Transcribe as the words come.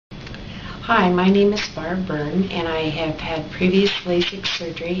Hi, my name is Barb Byrne, and I have had previous LASIK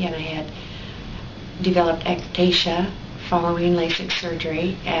surgery, and I had developed ectasia following LASIK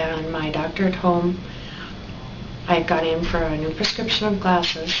surgery, and my doctor at home, I had gone in for a new prescription of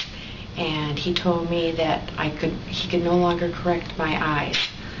glasses, and he told me that he could no longer correct my eyes,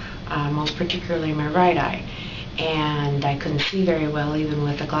 most particularly my right eye, and I couldn't see very well even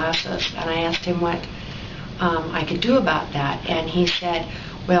with the glasses. And I asked him what I could do about that, and he said,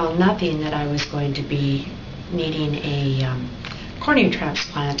 well, nothing, that I was going to be needing a cornea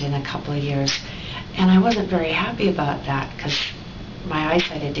transplant in a couple of years. And I wasn't very happy about that because my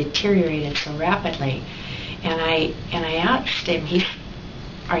eyesight had deteriorated so rapidly. And I asked him,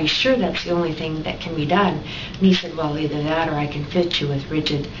 are you sure that's the only thing that can be done? And he said, well, either that or I can fit you with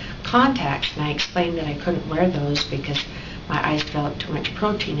rigid contacts. And I explained that I couldn't wear those because my eyes developed too much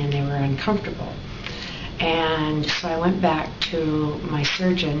protein and they were uncomfortable. And so I went back to my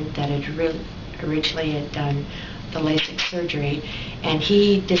surgeon that had originally had done the LASIK surgery, and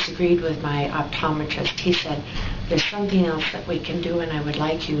he disagreed with my optometrist. He said, there's something else that we can do, and I would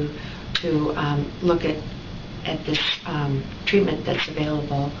like you to look at this treatment that's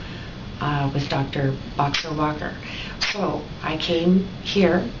available with Dr. Boxer Wachler. So I came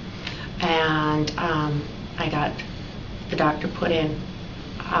here, and I got the doctor put in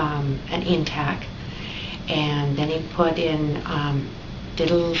an intact, and then he put in, did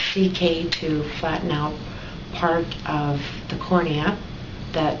a little CK to flatten out part of the cornea,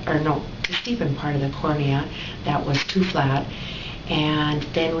 to steepen part of the cornea that was too flat. And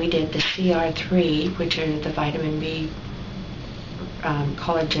then we did the CR3, which are the vitamin B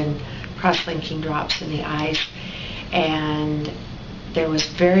collagen cross-linking drops in the eyes. And there was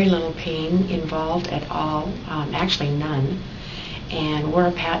very little pain involved at all, actually none. And wore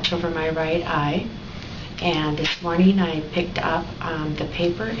a patch over my right eye. And this morning I picked up the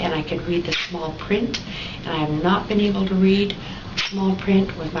paper and I could read the small print, and I have not been able to read small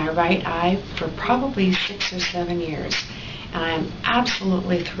print with my right eye for probably 6 or 7 years, and I am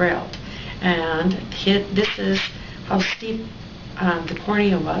absolutely thrilled. And this is how steep the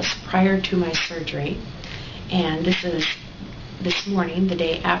cornea was prior to my surgery, and this is this morning, the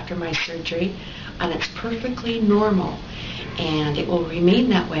day after my surgery, and it's perfectly normal. And it will remain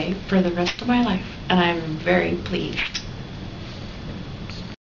that way for the rest of my life, and I'm very pleased.